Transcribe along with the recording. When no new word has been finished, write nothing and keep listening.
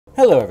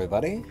Hello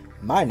everybody,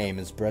 my name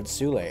is Bread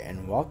Sule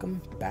and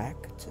welcome back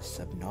to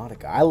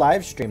Subnautica. I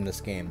live streamed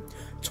this game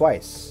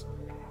twice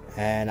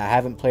and I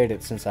haven't played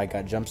it since I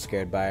got jump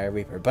scared by a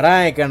Reaper, but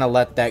I ain't gonna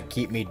let that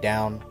keep me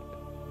down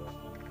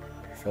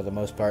for the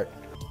most part.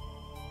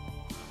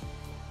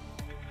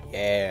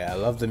 Yeah, I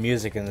love the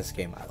music in this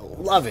game. I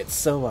love it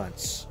so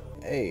much.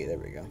 Hey, there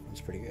we go.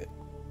 That's pretty good.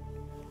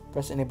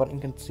 Press any button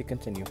to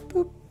continue.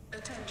 Boop.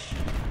 Attention.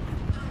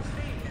 Hull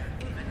failure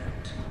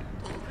imminent.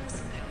 All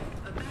personnel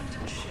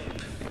abandon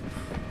ship.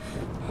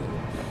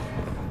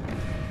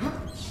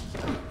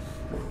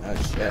 Oh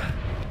shit.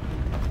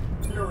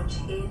 Launch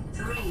in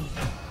 3,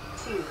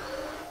 2,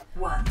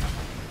 1.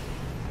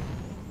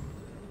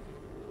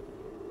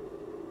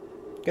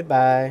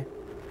 Goodbye.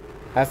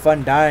 Have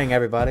fun dying,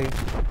 everybody.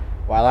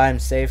 While I'm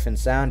safe and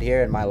sound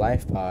here in my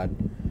life pod.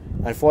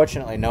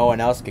 Unfortunately, no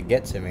one else could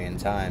get to me in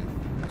time.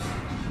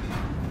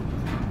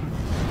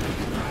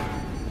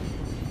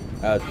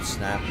 Oh,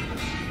 snap.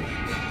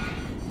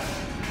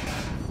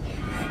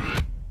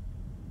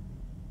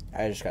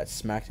 I just got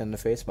smacked in the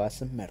face by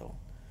some metal.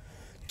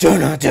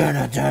 Dunna,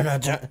 dunna, dunna,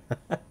 dunna.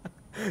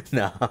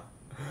 No.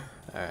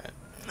 Alright.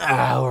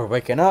 Ah, we're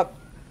waking up.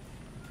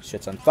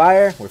 Shit's on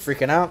fire. We're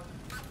freaking out.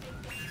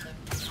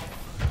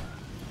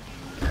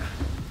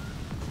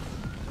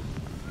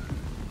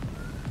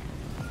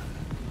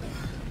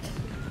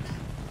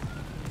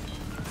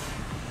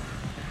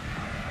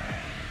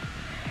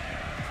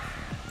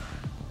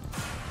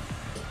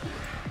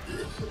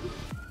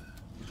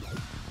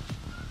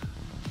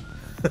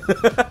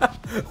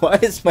 Why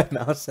is my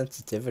mouse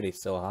sensitivity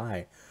so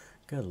high?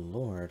 Good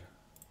lord.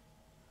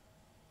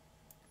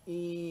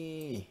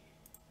 Alright.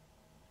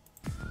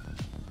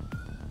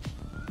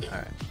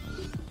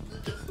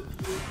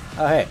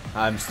 Oh hey,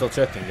 I'm still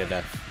choking to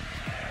death.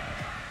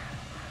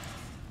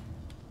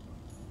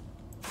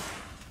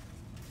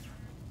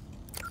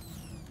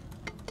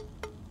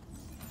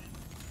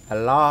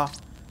 Hello?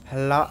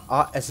 Hello?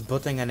 Oh, it's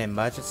putting an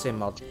emergency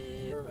mode.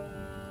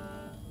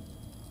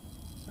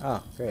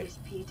 Oh, great. This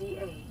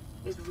PDA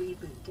is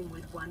rebooting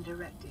with one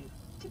directive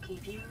to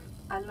keep you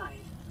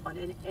alive on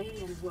an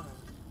alien world.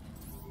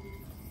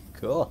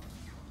 Cool.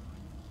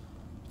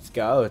 Let's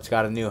go. It's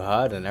got a new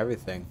HUD and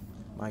everything.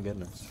 My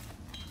goodness.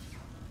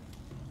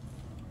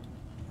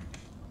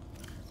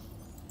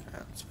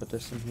 Alright, let's put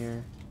this in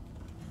here.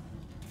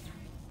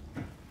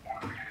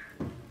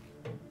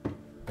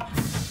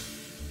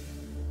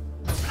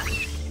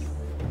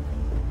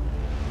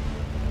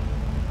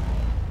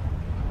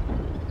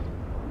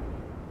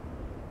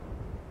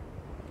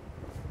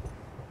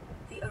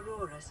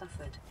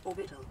 Suffered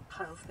orbital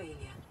hull failure.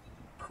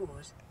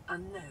 Cause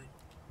unknown.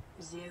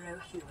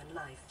 0 human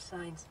life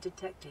signs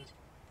detected.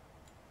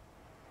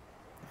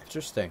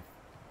 Interesting.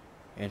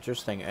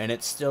 Interesting. And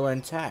it's still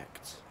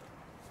intact.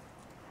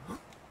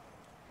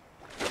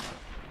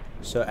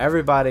 So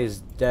everybody's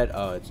dead.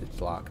 Oh,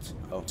 it's locked.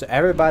 Oh. So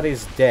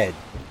everybody's dead.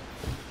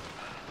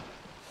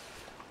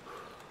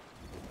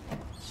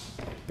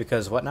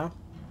 Because what now?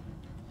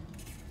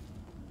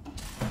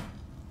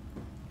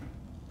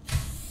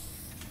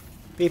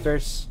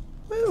 Beepers.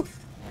 Woo!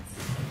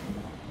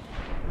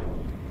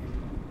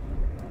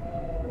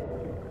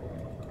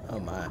 Oh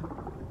my.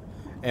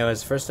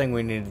 Anyways, first thing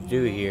we need to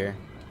do here.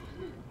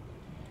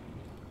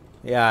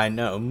 Yeah, I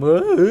know.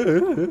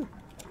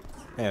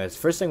 Anyways,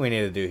 first thing we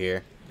need to do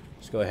here.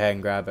 Let's go ahead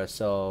and grab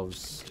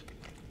ourselves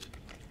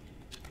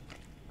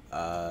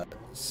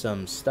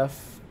some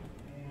stuff.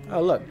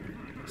 Oh look.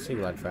 Sea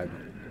glide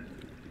fragment.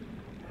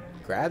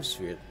 Grab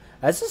sphere.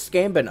 Has this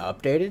game been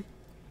updated?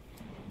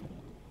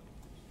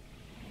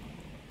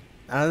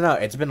 I don't know,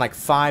 it's been like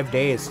 5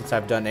 days since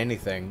I've done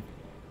anything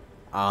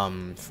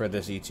for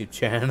this YouTube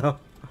channel.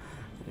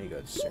 There you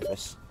go,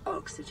 surface.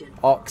 Oxygen.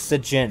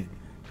 Oxygen.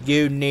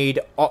 You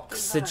need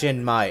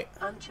oxygen, mate.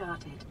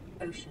 Uncharted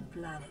ocean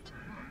planet.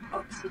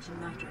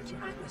 Oxygen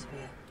nitrogen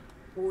atmosphere.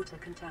 Water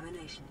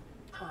contamination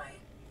high.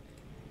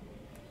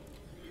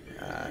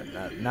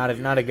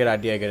 Not a good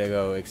idea to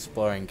go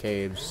exploring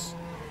caves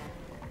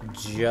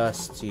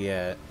just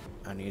yet.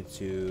 I need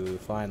to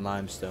find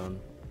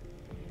limestone.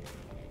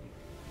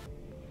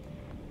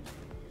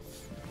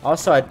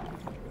 Also,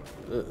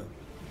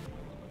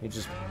 he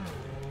just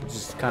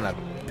kind of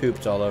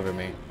pooped all over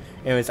me.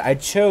 Anyways, I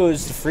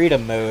chose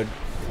freedom mode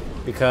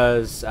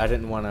because I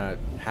didn't want to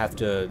have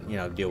to, you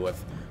know, deal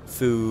with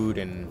food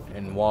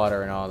and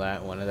water and all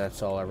that when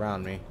that's all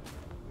around me.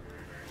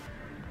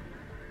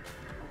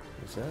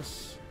 What's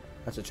this?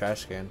 That's a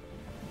trash can.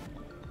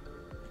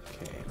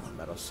 Okay,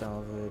 metal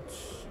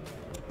salvage.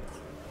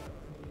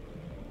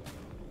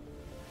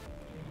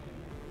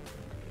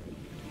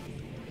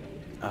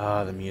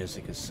 Ah, the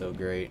music is so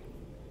great.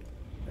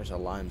 There's a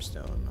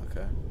limestone,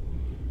 okay.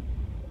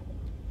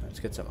 Let's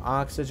get some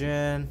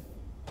oxygen.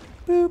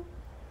 Boop.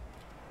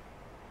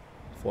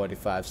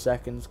 45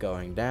 seconds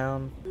going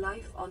down.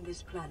 Life on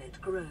this planet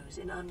grows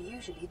in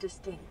unusually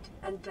distinct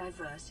and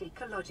diverse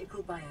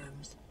ecological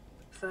biomes.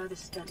 Further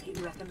study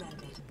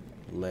recommended.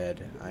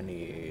 Lead. I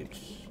need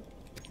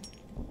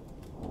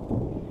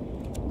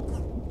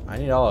I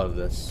need all of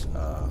this.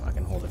 I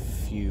can hold a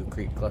few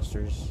creep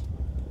clusters.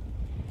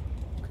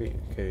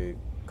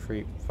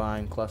 Creep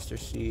vine cluster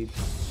seeds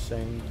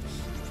things.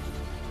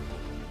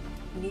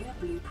 New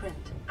blueprint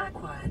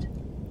acquired.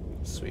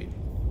 Sweet.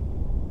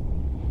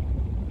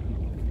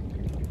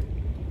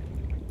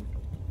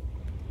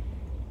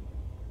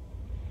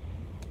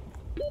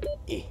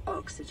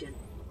 Oxygen.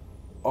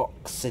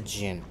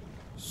 Oxygen.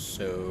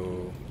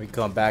 So we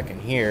come back in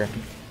here.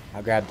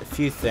 I grabbed a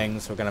few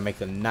things. We're gonna make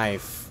the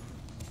knife.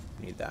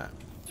 Need that.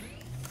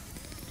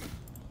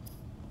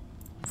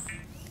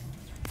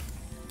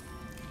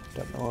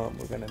 Don't know what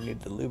we're gonna need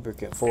the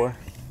lubricant for,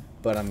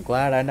 but I'm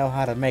glad I know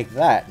how to make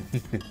that.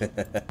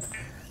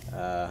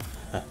 Alright,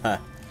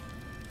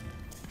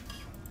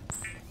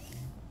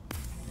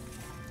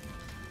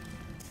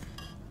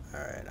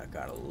 I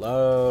got a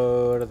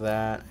load of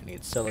that. I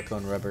need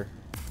silicone rubber.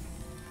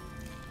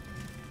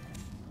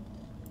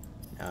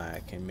 Now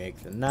I can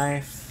make the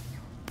knife.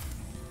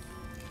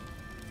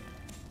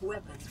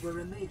 Weapons were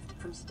removed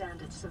from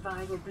standard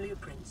survival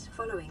blueprints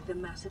following the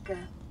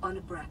massacre on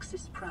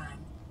Abraxas Prime.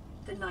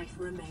 The knife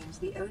remains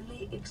the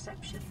only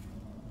exception.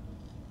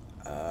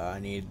 I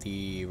need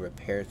the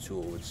repair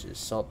tool, which is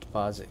salt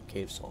deposit,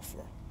 cave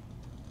sulfur.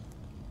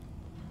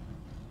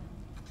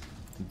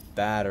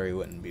 Battery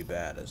wouldn't be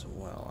bad as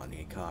well. I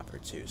need copper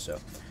too, so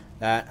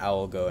that I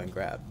will go and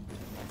grab.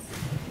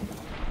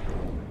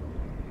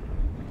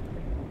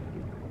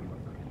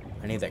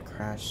 I need that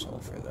crash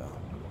sulfur though.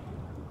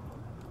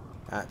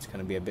 That's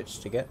gonna be a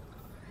bitch to get,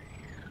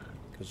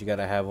 because you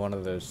gotta have one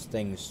of those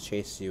things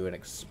chase you and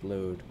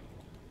explode.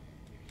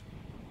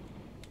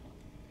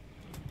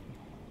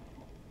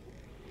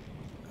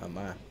 Oh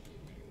my.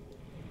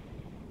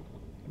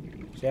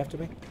 Is he after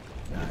me?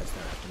 Nah, it's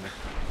not after me.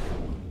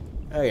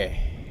 Okay.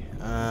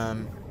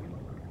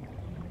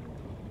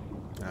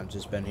 I've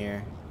just been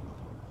here.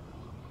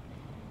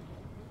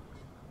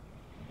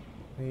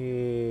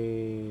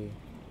 Whee.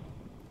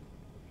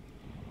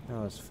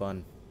 That was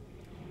fun.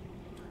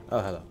 Oh,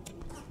 hello.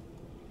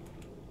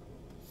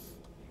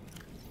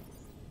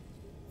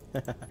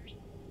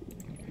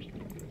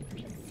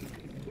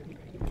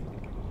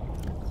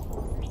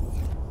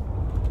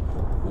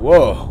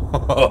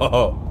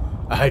 Whoa!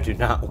 I do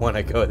not want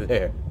to go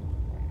there.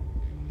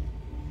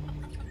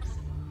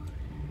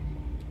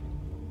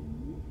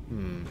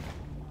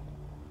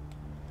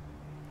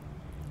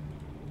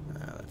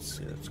 Let's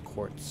see. That's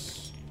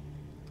quartz.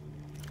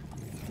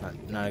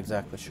 Not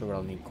exactly sure what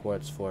I'll need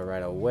quartz for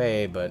right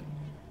away, but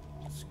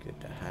it's good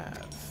to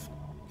have.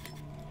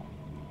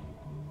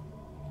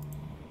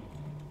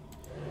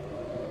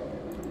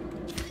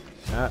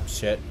 Ah,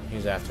 shit.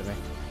 He's after me.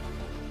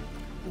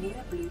 New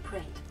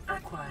blueprint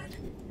acquired.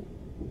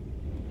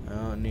 I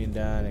don't need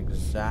that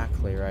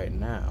exactly right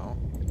now.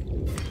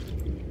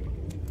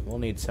 We'll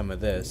need some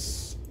of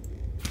this.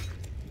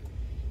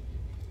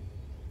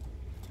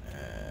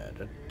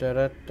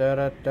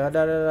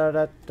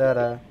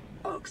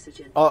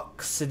 Oxygen.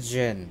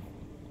 Oxygen.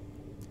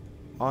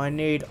 I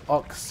need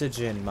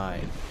oxygen,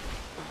 mate.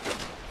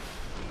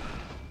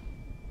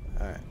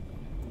 Alright.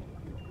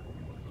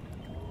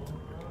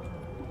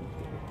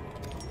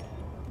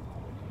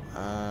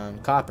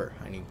 Copper.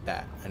 I need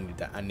that.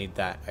 I need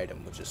that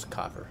item, which is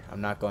copper.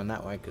 I'm not going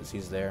that way because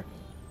he's there.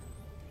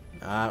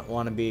 I don't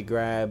want to be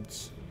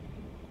grabbed.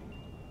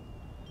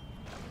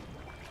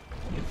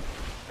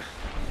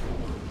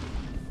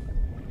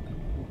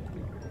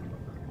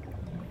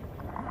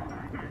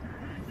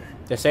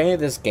 They're saying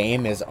this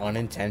game is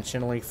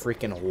unintentionally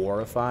freaking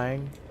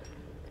horrifying.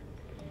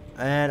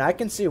 And I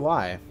can see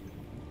why.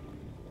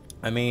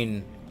 I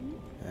mean,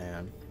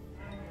 man.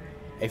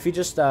 If you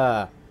just,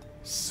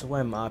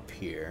 swim up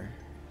here.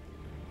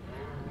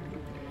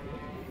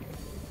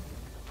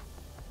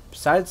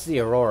 Besides the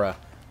Aurora,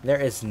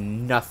 there is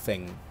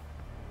nothing.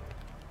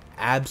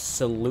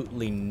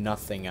 Absolutely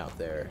nothing out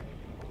there.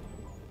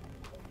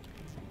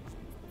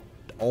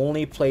 The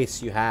only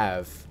place you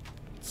have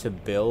to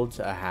build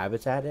a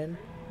habitat in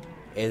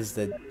is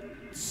the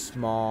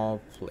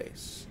small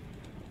place.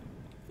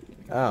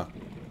 Oh.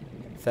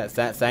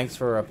 Thanks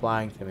for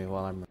replying to me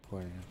while I'm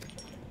recording.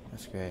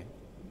 That's great.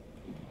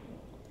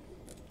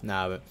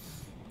 Nah, but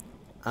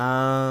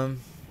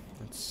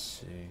let's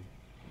see.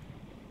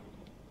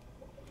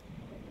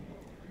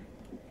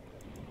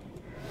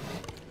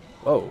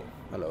 Whoa,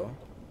 hello.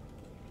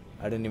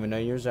 I didn't even know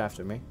you was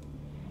after me.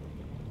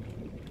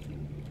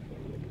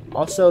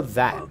 Also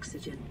that.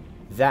 Oxygen.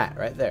 That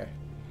right there.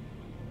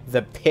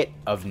 The pit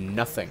of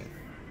nothing.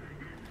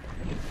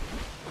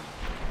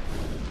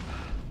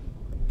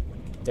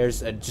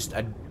 There's just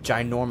a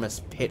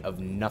ginormous pit of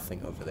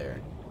nothing over there.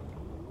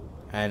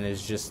 And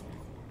it's just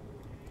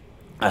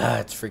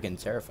it's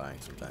freaking terrifying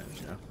sometimes,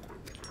 you know.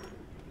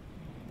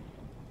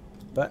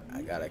 But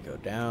I gotta go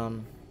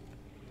down.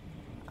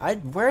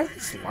 Where are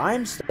these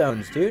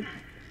limestones, dude?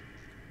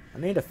 I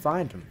need to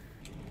find them.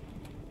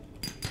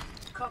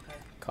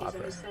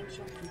 Copper is an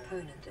essential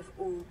component of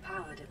all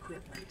powered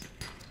equipment.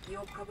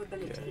 Your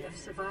probability of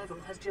survival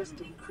has just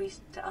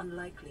increased to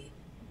unlikely,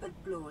 but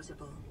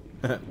plausible.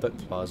 But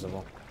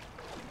plausible.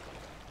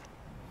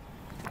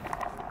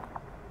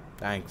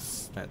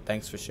 Thanks.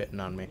 Thanks for shitting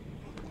on me.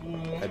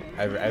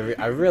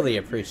 I really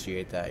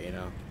appreciate that, you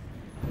know.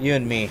 You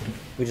and me,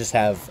 we just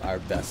have our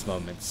best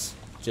moments.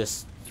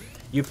 Just,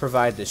 you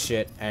provide the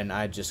shit, and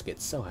I just get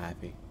so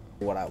happy.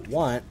 What I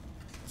want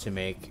to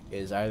make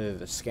is either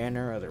the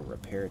scanner or the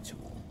repair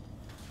tool.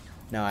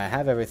 Now, I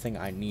have everything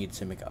I need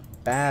to make a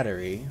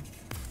battery.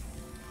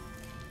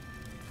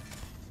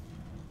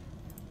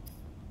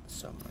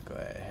 So I'm going to go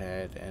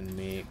ahead and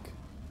make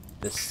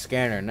this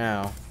scanner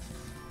now,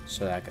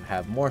 so that I can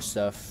have more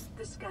stuff.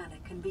 The scanner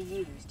can be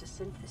used to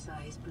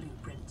synthesize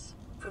blueprints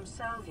from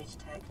salvage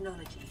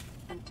technology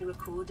and to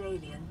record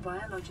alien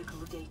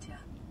biological data.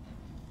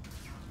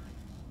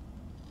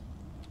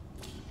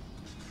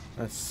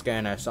 Let's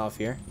scan ourselves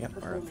here. Yep,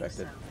 we're Performing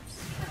infected.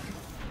 scan.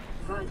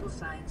 Vital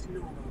signs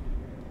normal.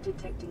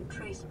 Detecting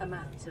trace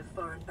amounts of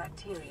foreign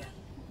bacteria.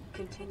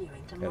 Continuing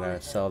to Get monitor.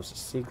 ourselves a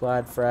sea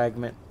glide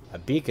fragment, a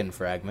beacon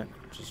fragment,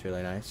 which is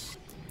really nice.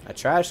 A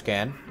trash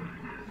can.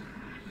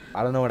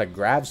 I don't know what a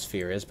grav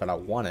sphere is, but I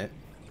want it.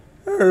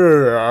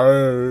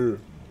 Oh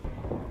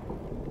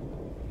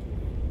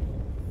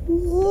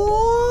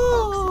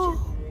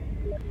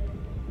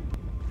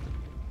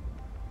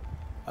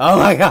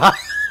my god!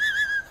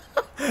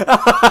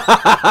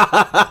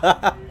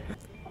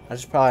 I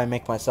should probably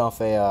make myself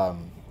a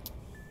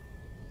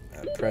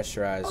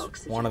pressurized,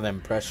 Oxygen. one of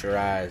them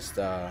pressurized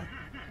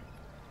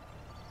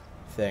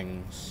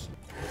things.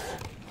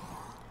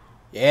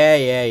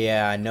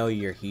 Yeah, I know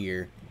you're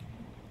here,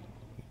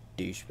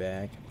 you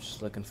douchebag. I'm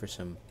just looking for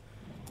some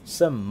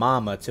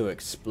mama to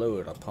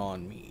explode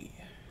upon me.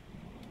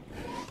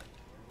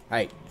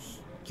 Hey,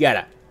 get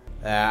it.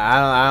 I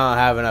don't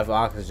have enough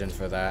oxygen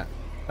for that.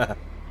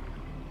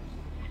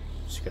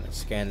 Just gonna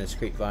scan this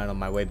creep vine on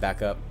my way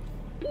back up.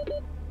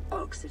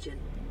 Oxygen.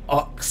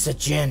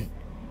 Oxygen!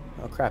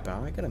 Oh crap,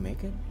 am I gonna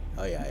make it?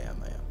 Oh yeah, I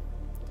am.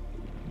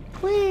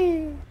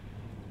 Whee!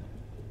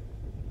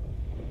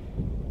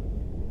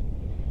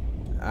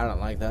 I don't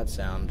like that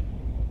sound.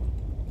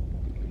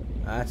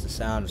 That's the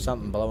sound of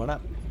something blowing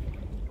up.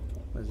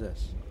 What is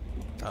this?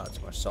 Oh,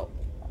 it's more salt.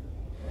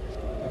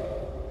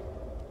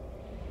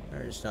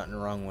 There's nothing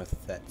wrong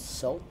with that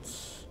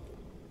salt.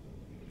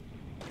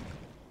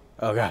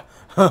 Oh god.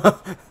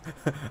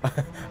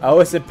 I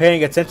wasn't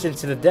paying attention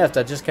to the depth.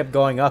 I just kept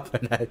going up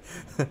and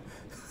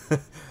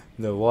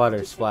the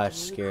water splash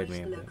scared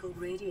me a bit. Local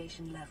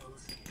radiation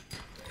levels.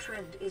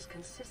 Trend is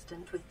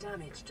consistent with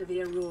damage to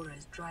the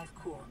Aurora's drive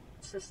core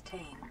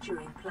sustained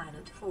during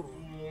planet fall.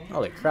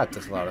 Holy crap,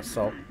 that's a lot of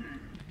salt.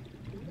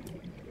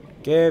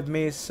 Give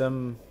me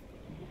some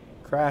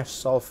crash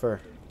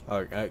sulfur.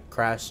 Or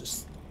crash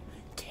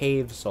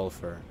cave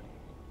sulfur.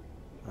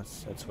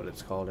 That's what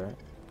it's called, right?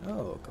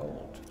 Oh,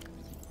 gold.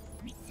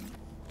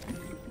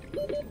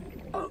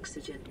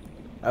 Oxygen.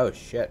 Oh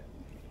shit.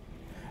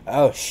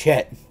 Oh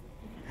shit.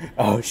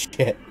 Oh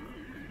shit.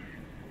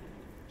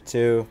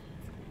 2,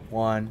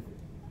 1.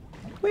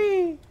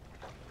 Whee!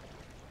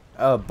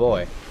 Oh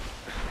boy.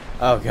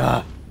 Oh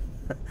god.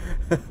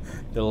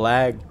 The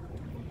lag.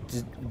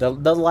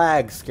 The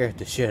lag scared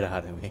the shit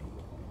out of me.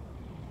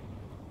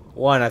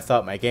 1, I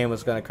thought my game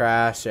was gonna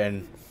crash,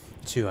 and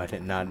 2, I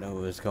did not know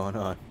what was going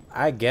on.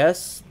 I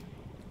guess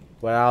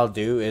what I'll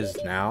do is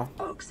now.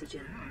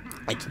 Oxygen.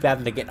 I keep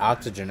having to get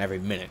oxygen every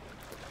minute.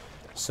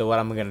 So what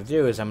I'm gonna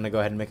do is I'm gonna go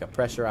ahead and make a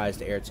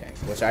pressurized air tank,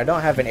 which I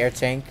don't have an air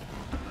tank,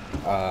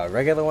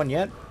 regular one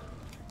yet.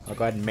 I'll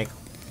go ahead and make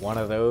one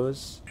of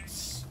those.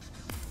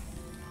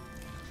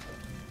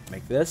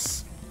 Make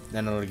this,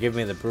 then it'll give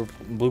me the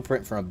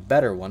blueprint for a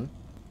better one,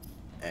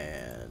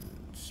 and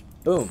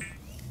boom.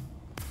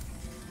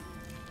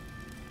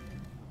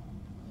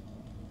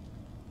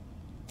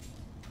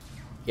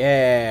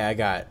 Yeah, I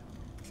got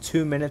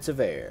 2 minutes of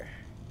air.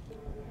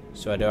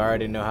 So I do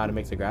already know how to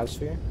make the grav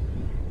sphere.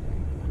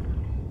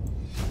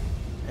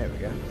 There we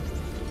go.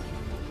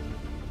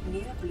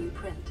 New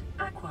blueprint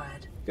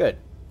acquired. Good.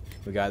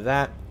 We got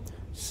that.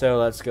 So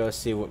let's go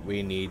see what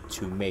we need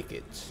to make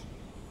it.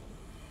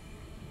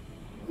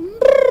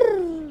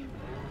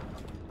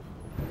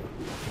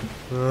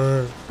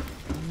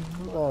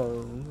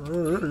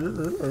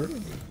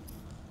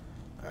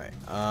 Alright,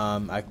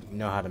 I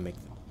know how to make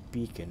the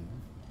beacon.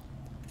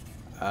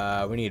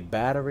 We need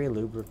battery,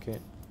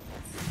 lubricant.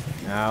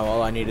 Now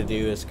all I need to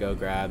do is go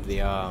grab the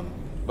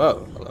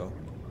whoa, hello.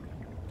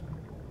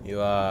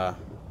 You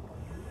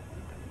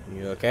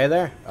okay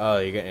there? Oh,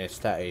 you're getting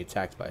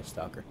attacked by a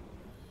stalker.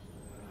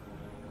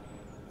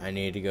 I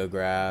need to go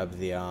grab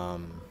the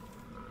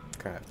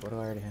crap, what do I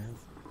already have?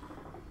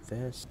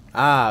 This.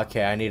 Ah,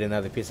 okay, I need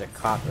another piece of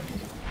copper.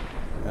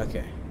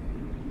 Okay.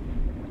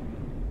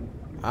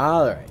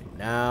 Alright,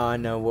 now I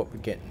know what we're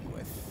getting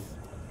with.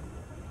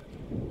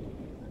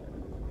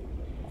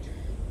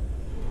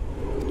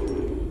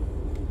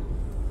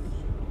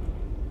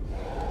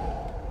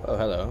 Oh,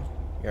 hello.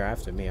 You're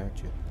after me,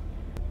 aren't you?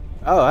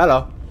 Oh,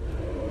 hello.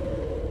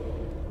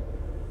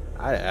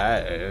 I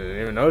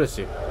didn't even notice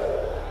you.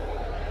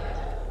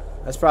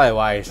 That's probably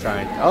why he's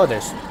trying. Oh,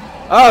 there's...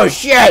 Oh,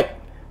 shit!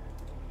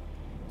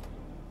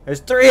 There's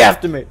 3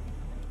 after me.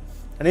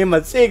 I need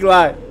my sea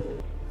glide.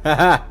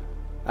 Haha!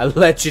 I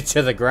let you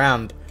to the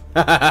ground.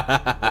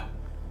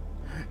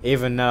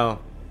 Even though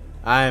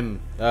I'm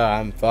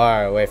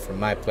far away from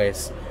my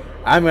place.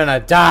 I'm gonna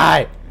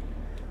die!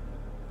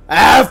 I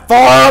have 4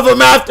 of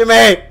them after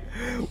me!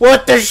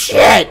 What the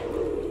shit?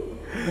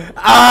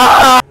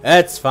 Ah!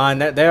 That's fine.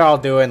 They're all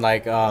doing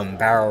like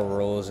barrel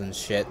rolls and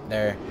shit.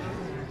 They're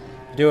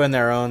doing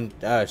their own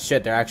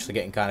shit. They're actually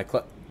getting kind of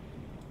close.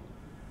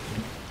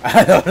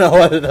 I don't know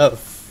what the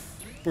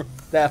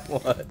that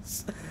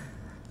was.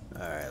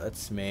 Alright,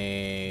 let's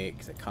make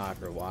the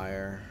copper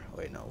wire.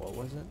 Wait, no, what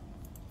was it?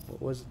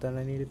 What was it that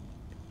I needed?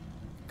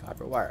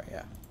 Copper wire,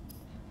 yeah.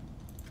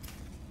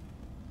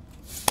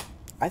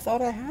 I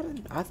thought I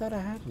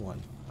had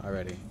one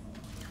already.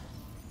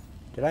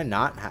 Did I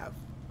not have?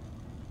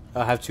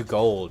 Oh, I have 2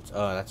 gold.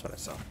 Oh, that's what I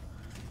saw.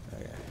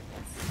 Okay.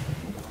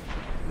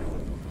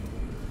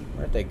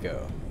 Where'd they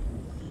go?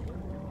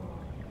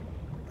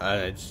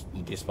 They just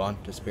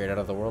despawned, disappeared out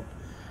of the world.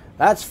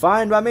 That's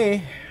fine by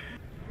me.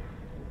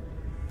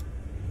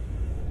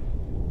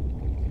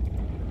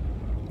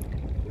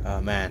 Oh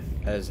man,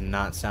 that is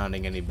not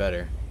sounding any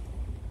better.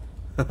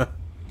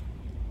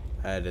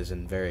 That is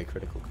in very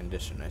critical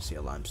condition. I see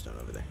a limestone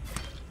over there.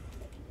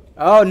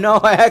 Oh no,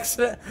 I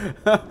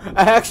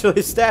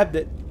actually stabbed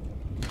it.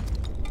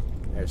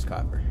 There's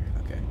copper.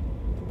 Okay.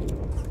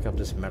 Pick up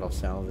this metal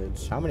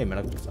salvage. How many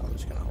metal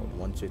salvage can I hold?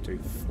 1, 2, 3,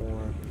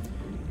 4,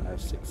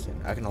 5, 6,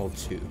 7. I can hold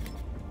 2.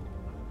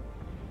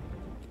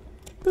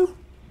 Boop.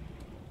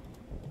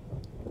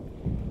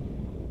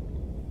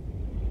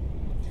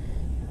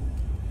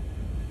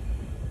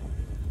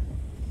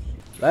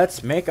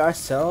 Let's make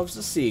ourselves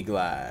a sea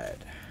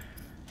glide.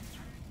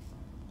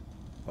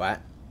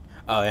 What?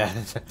 Oh yeah.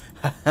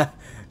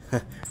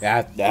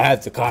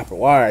 That's the copper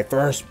wire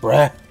first,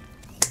 bruh.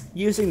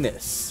 Using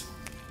this.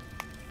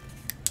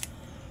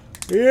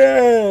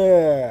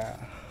 Yeah.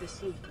 The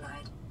sea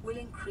glide will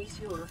increase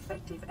your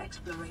effective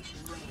exploration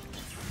range.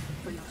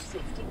 For your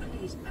safety,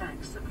 please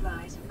pack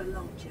supplies for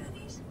long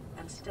journeys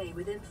and stay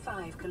within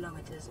 5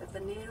 kilometers of the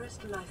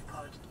nearest life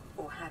pod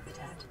or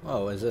habitat.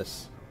 Oh, what is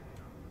this?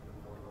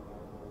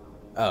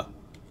 Oh.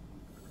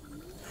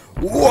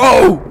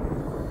 Whoa!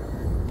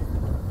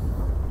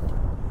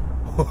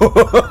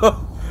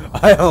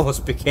 I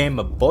almost became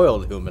a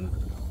boiled human.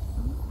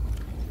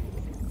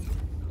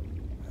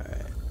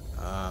 Alright.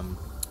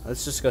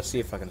 Let's just go see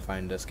if I can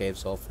find this cave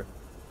sulfur.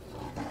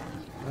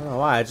 I don't know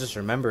why, I just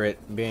remember it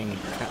being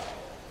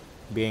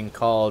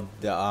called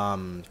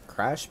the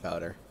crash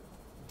powder.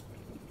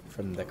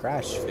 From the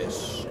crash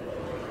fish.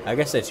 I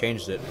guess they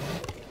changed it.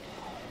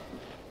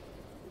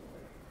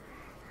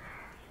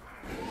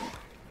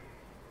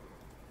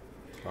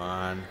 Come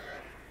on.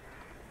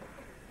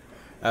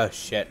 Oh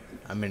shit,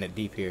 I'm in it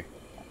deep here.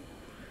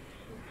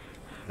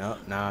 No,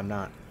 I'm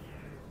not.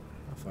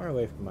 How far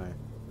away from my...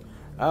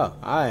 Oh,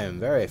 I am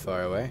very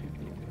far away.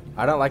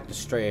 I don't like to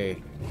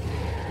stray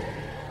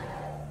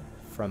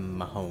from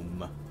my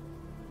home.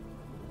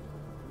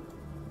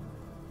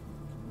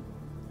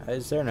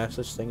 Is there no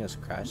such thing as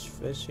crash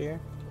fish here?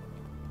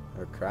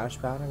 Or crash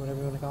powder, whatever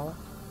you want to call it?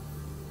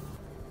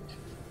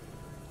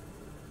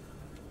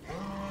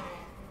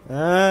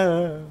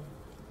 Ah.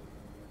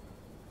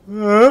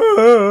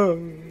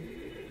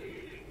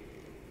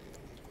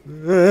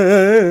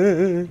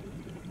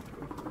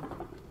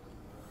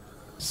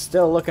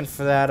 Still looking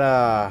for that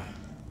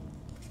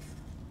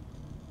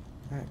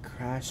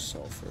crash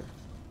sulfur.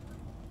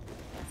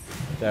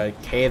 The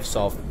cave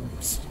sulfur.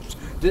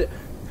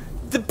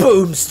 The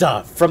boom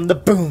stuff from the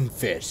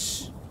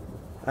boomfish.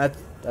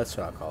 That's what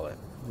I'll call it.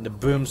 The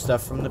boom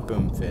stuff from the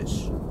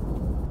boomfish.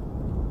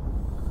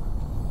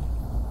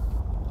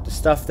 The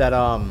stuff that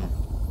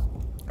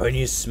when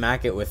you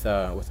smack it with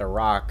a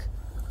rock,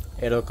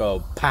 it'll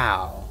go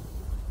pow,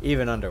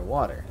 even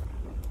underwater.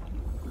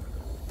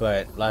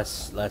 But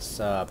less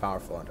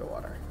powerful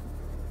underwater.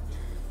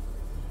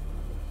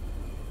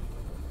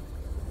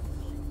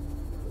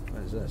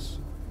 What is this?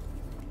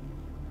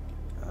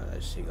 Oh,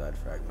 there's sea glide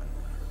fragment.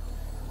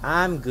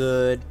 I'm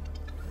good.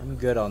 I'm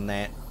good on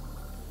that.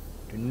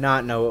 Do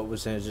not know what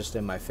was just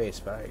in my face,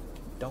 but I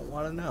don't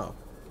want to know.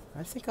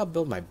 I think I'll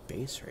build my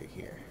base right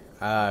here.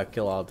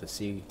 Kill all the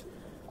sea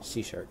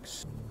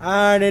sharks.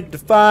 I need to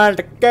find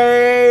a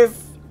cave.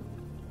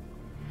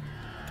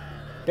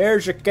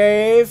 There's a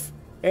cave.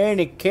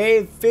 Any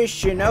cave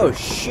fishing? Oh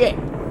shit!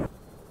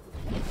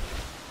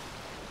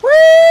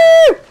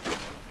 Woo!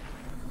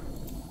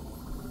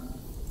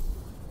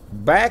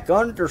 Back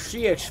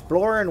undersea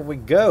exploring we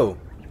go.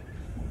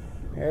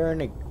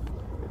 Any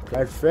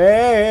fish?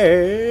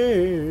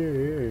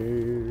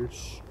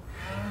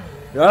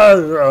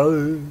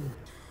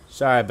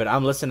 Sorry, but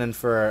I'm listening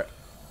for,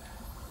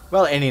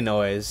 well, any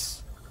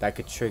noise that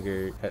could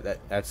trigger.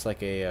 That's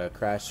like a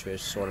crash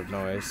fish sort of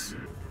noise.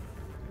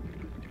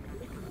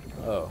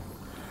 Oh.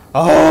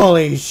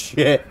 Holy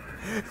shit!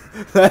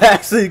 That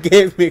actually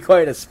gave me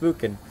quite a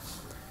spookin'.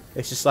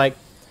 It's just like,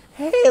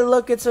 hey,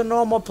 look, it's a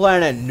normal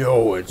planet.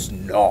 No, it's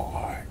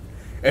not.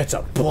 It's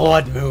a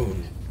blood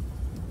moon.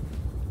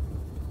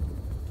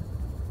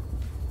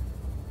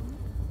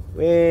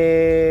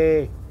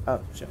 Wait.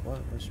 Oh shit! What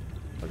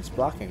is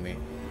blocking me?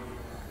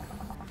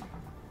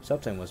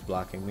 Something was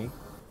blocking me.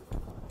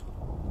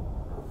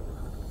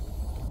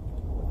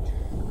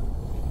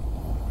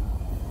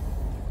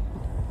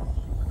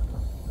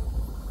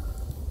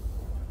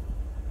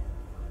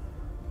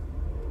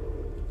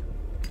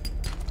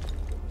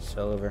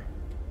 Silver.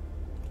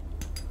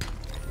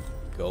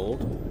 Gold.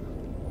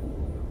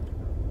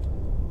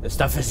 This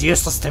stuff is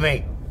useless to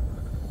me.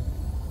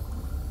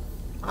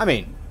 I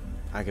mean,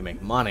 I can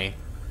make money.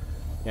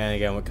 And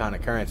again, what kind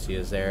of currency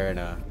is there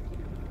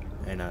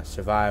in a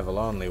survival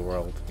only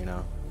world, you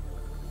know?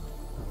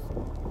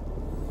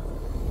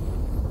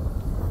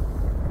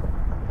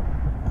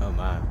 Oh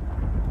my.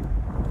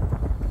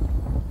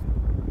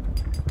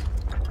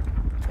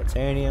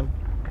 Titanium.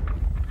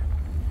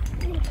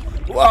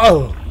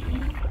 Whoa!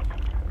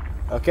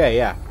 Okay,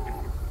 yeah.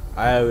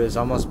 I was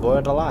almost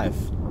boiled alive.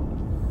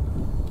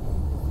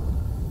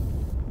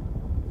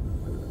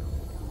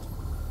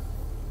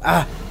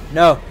 Ah!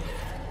 No!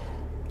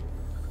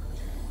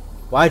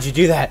 Why'd you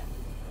do that?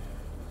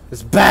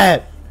 It's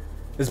bad!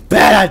 It's a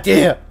bad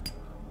idea!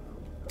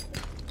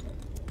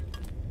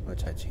 Oh,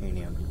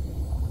 titanium.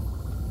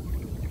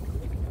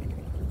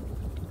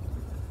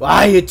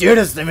 Why you do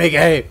this to me,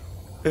 game?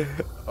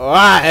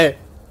 Why?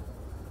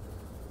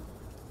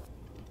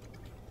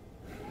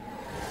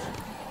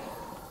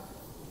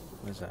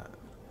 What is that?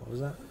 What was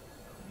that?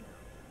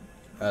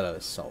 Oh, that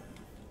was salt.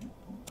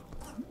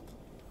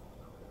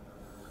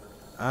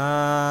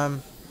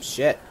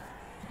 Shit.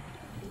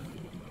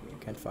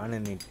 Can't find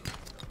any.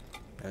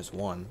 There's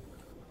one.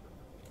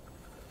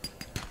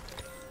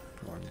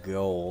 More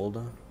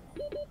gold.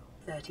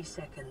 30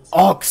 seconds.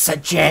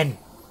 Oxygen!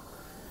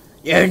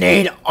 You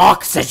need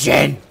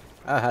oxygen!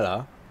 Oh,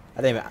 hello.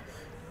 I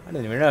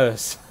didn't even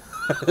notice.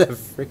 The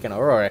freaking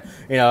aurora.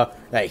 You know,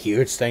 that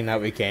huge thing that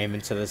we came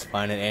into this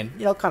planet and,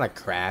 you know, kind of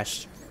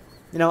crashed.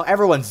 You know,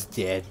 everyone's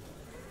dead.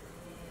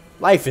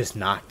 Life is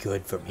not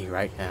good for me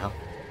right now.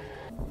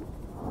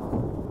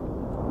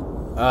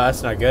 Oh,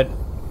 that's not good.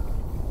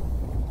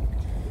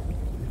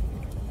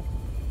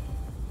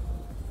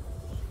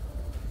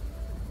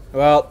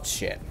 Well,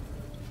 shit.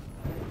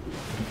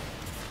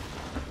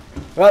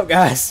 Well,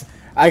 guys,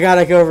 I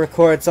gotta go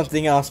record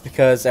something else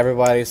because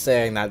everybody's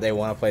saying that they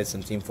want to play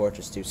some Team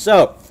Fortress 2.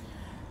 So,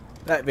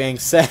 that being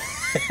said,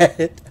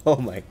 oh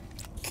my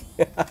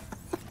god.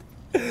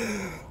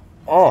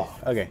 Oh,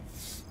 okay.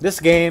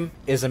 This game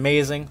is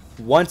amazing.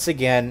 Once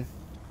again,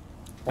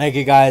 thank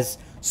you guys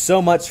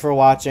so much for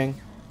watching.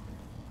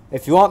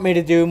 If you want me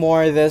to do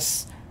more of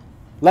this,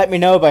 let me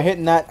know by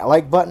hitting that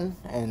like button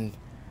and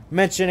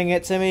mentioning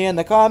it to me in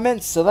the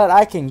comments so that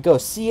I can go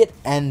see it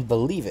and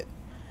believe it.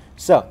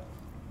 So,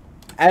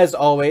 as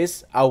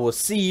always, I will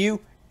see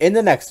you in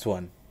the next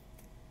one.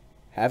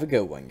 Have a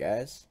good one,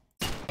 guys.